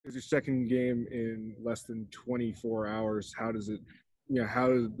It's your second game in less than 24 hours. How does it, how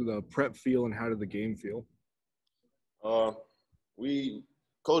does the prep feel and how did the game feel? We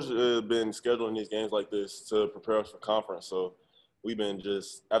coach has been scheduling these games like this to prepare us for conference. So we've been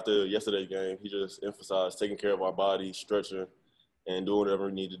just after yesterday's game, he just emphasized taking care of our body, stretching, and doing whatever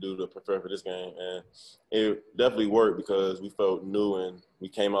we need to do to prepare for this game. And it definitely worked because we felt new and we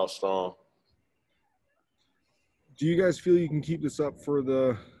came out strong. Do you guys feel you can keep this up for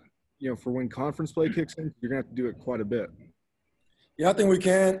the, for when conference play kicks in? You're gonna have to do it quite a bit. Yeah, I think we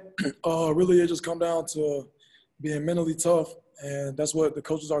can. Really, it just come down to being mentally tough, and that's what the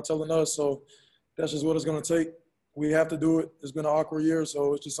coaches are telling us. So that's just what it's going to take. We have to do it. It's been an awkward year,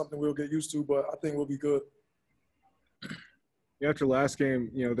 so it's just something we'll get used to, but I think we'll be good. After last game,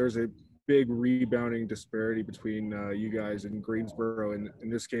 there's a big rebounding disparity between you guys and Greensboro, and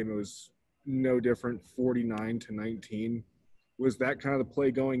in this game it was no different, 49-19. Was that kind of the play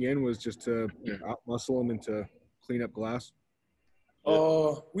going in, was just to out-muscle them and to clean up glass?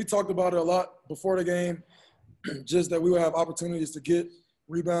 We talked about it a lot before the game, just that we would have opportunities to get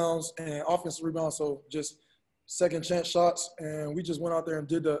rebounds and offensive rebounds, so just second chance shots, and we just went out there and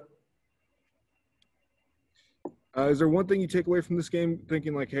did that. Is there one thing you take away from this game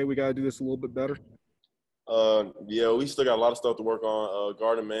thinking like, hey, we got to do this a little bit better? Yeah, we still got a lot of stuff to work on.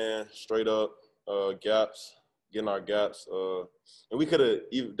 Guarding man, straight up, gaps, getting our gaps. And we could have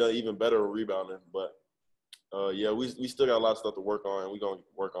done even better rebounding, but yeah, we still got a lot of stuff to work on, and we're going to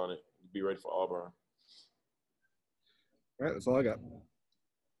work on it. Be ready for Auburn. All right, that's all I got.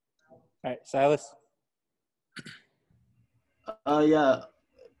 All right, Silas? Yeah.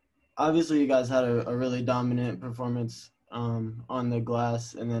 Obviously, you guys had a really dominant performance on the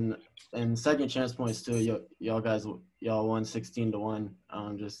glass, and then in second chance points too. Y'all won 16-1.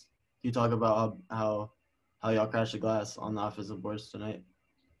 Just you talk about how y'all crashed the glass on the offensive boards tonight.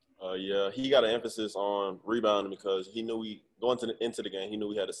 Yeah, he got an emphasis on rebounding because he knew into the game. He knew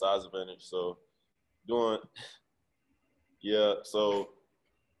we had a size advantage. So so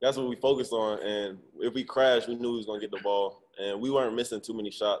that's what we focused on. And if we crashed, we knew he was gonna get the ball, and we weren't missing too many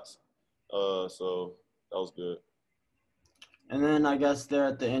shots. So that was good. And then I guess there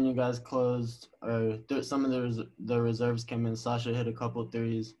at the end, you guys closed, or some of the reserves came in. Sasha hit a couple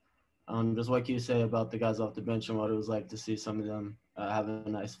threes. Just what can you say about the guys off the bench and what it was like to see some of them have a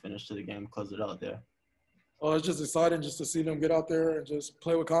nice finish to the game, close it out there? Oh, it's just exciting just to see them get out there and just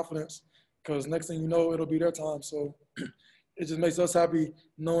play with confidence, because next thing you know, it'll be their time. So it just makes us happy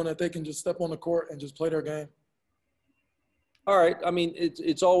knowing that they can just step on the court and just play their game. All right. I mean,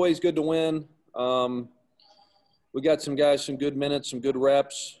 it's always good to win. We got some guys, some good minutes, some good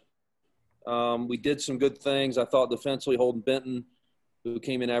reps. We did some good things. I thought defensively holding Benton, who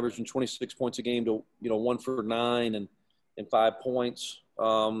came in averaging 26 points a game, to 1 for 9 and 5 points.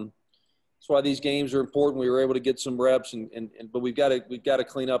 That's why these games are important. We were able to get some reps, but we've got to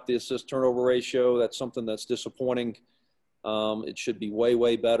clean up the assist turnover ratio. That's something that's disappointing. It should be way,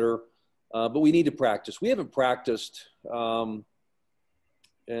 way better. But we need to practice. We haven't practiced in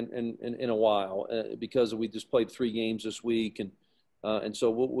a while because we just played 3 games this week, and so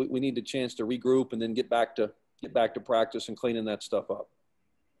we need a chance to regroup and then get back to practice and cleaning that stuff up.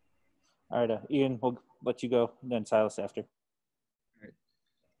 All right, Ian, we'll let you go, and then Silas after.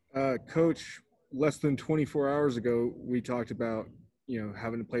 All right. Coach, less than 24 hours ago, we talked about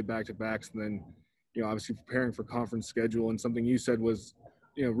having to play back-to-backs, and then obviously preparing for conference schedule. And something you said was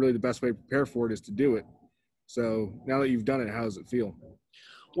really the best way to prepare for it is to do it. So now that you've done it, how does it feel?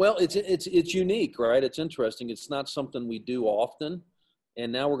 Well, it's unique, right? It's interesting. It's not something we do often,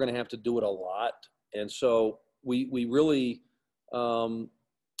 and now we're going to have to do it a lot. And so we really, really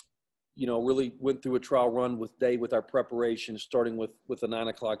went through a trial run with our preparation, starting with a 9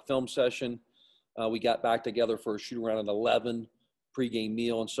 o'clock film session. We got back together for a shoot around at 11 pregame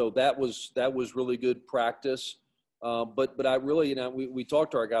meal, and so that was really good practice. But I really, we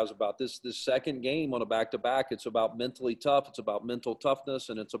talked to our guys about this second game on a back-to-back. It's about mentally tough. It's about mental toughness,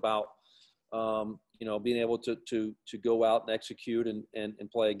 and it's about, being able to go out and execute and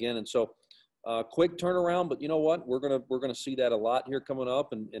play again. And so quick turnaround, but you know what? We're going to see that a lot here coming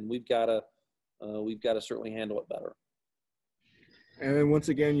up, and we've got to certainly handle it better. And then once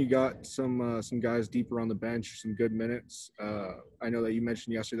again, you got some guys deeper on the bench, some good minutes. I know that you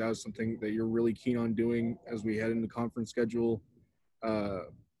mentioned yesterday that was something that you're really keen on doing as we head into conference schedule. How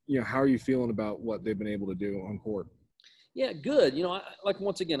are you feeling about what they've been able to do on court? Yeah, good.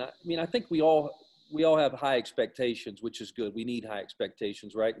 Once again, I think we all have high expectations, which is good. We need high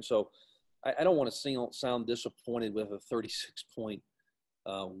expectations, right? And so I don't want to sound disappointed with a 36-point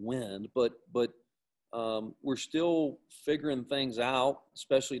win, but we're still figuring things out,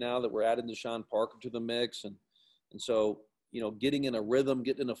 especially now that we're adding Deshaun Parker to the mix. And so, getting in a rhythm,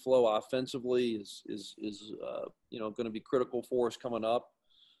 getting in a flow offensively is going to be critical for us coming up.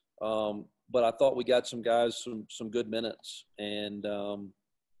 But I thought we got some guys some good minutes, and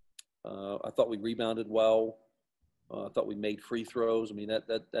I thought we rebounded well. I thought we made free throws. I mean,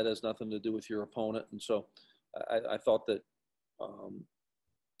 that has nothing to do with your opponent. And so I thought that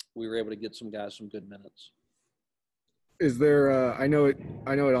we were able to get some guys some good minutes. Is there? I know it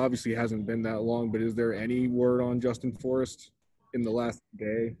obviously hasn't been that long, but is there any word on Justin Forrest in the last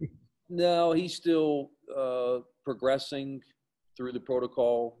day? No, he's still progressing through the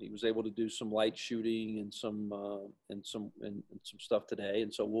protocol. He was able to do some light shooting and some stuff today,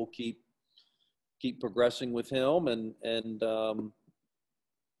 and so we'll keep progressing with him and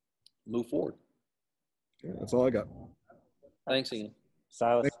move forward. Yeah, that's all I got. Thanks, Ian.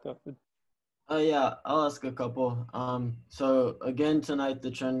 Silas, go. Yeah, I'll ask a couple. So again tonight,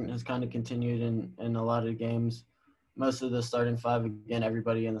 the trend has kind of continued in a lot of games. Most of the starting five, again,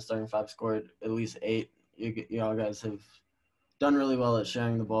 everybody in the starting five scored at least 8. Y'all guys have done really well at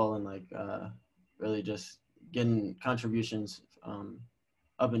sharing the ball and really just getting contributions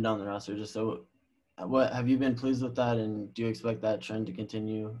up and down the roster. Just so, what have you been pleased with that, and do you expect that trend to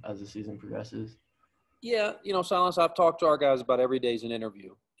continue as the season progresses? Yeah, Silas, I've talked to our guys about every day's an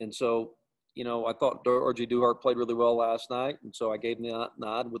interview, and so. I thought R.J. Duhart played really well last night, and so I gave him the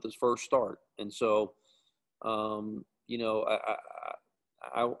nod with his first start. And so, I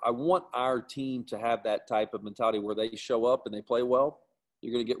want our team to have that type of mentality where they show up and they play well,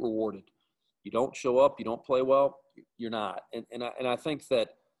 you're going to get rewarded. You don't show up, you don't play well, you're not. And I think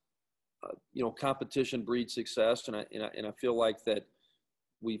that, competition breeds success, and I feel like that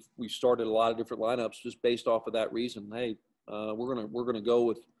we've started a lot of different lineups just based off of that reason. Hey, we're gonna go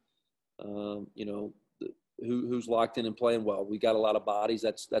with. Who's locked in and playing well. We got a lot of bodies.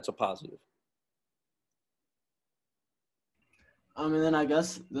 That's a positive. And then I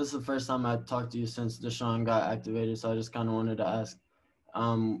guess this is the first time I've talked to you since Deshaun got activated, so I just kind of wanted to ask,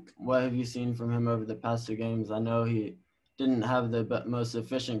 what have you seen from him over the past 2 games? I know he didn't have the most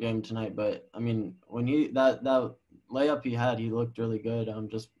efficient game tonight, but I mean, when that layup he had, he looked really good.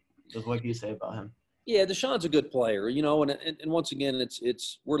 Just what can you say about him? Yeah, Deshaun's a good player, and once again,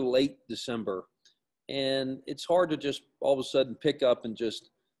 it's we're late December, and it's hard to just all of a sudden pick up and just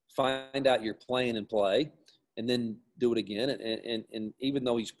find out you're playing and play, and then do it again. And even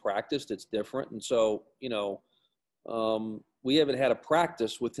though he's practiced, it's different. And so, we haven't had a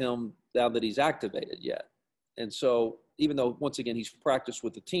practice with him now that he's activated yet. And so, even though once again he's practiced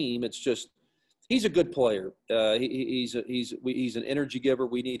with the team, it's just he's a good player. He's an energy giver.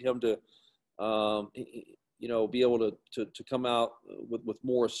 We need him to. Be able to come out with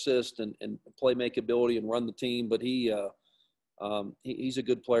more assist and play ability and run the team. But he's a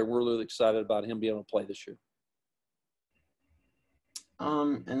good player. We're really excited about him being able to play this year.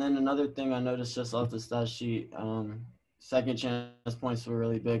 And then another thing I noticed just off the stat sheet, second chance points were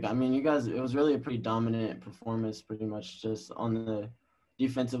really big. I mean, you guys, it was really a pretty dominant performance, pretty much just on the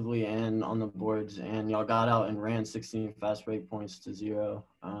defensively and on the boards. And y'all got out and ran 16 fast break points to 0.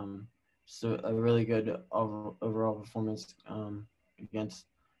 So a really good overall performance against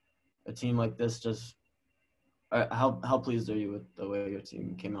a team like this. Just how pleased are you with the way your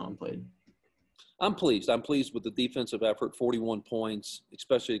team came out and played? I'm pleased. I'm pleased with the defensive effort, 41 points,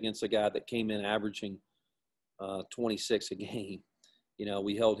 especially against a guy that came in averaging 26 a game.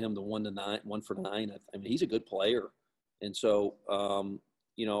 We held him to 1 for 9. I mean, he's a good player. And so,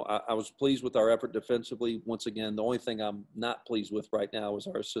 I was pleased with our effort defensively. Once again, the only thing I'm not pleased with right now is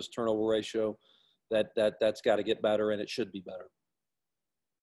our assist turnover ratio. That's got to get better, and it should be better.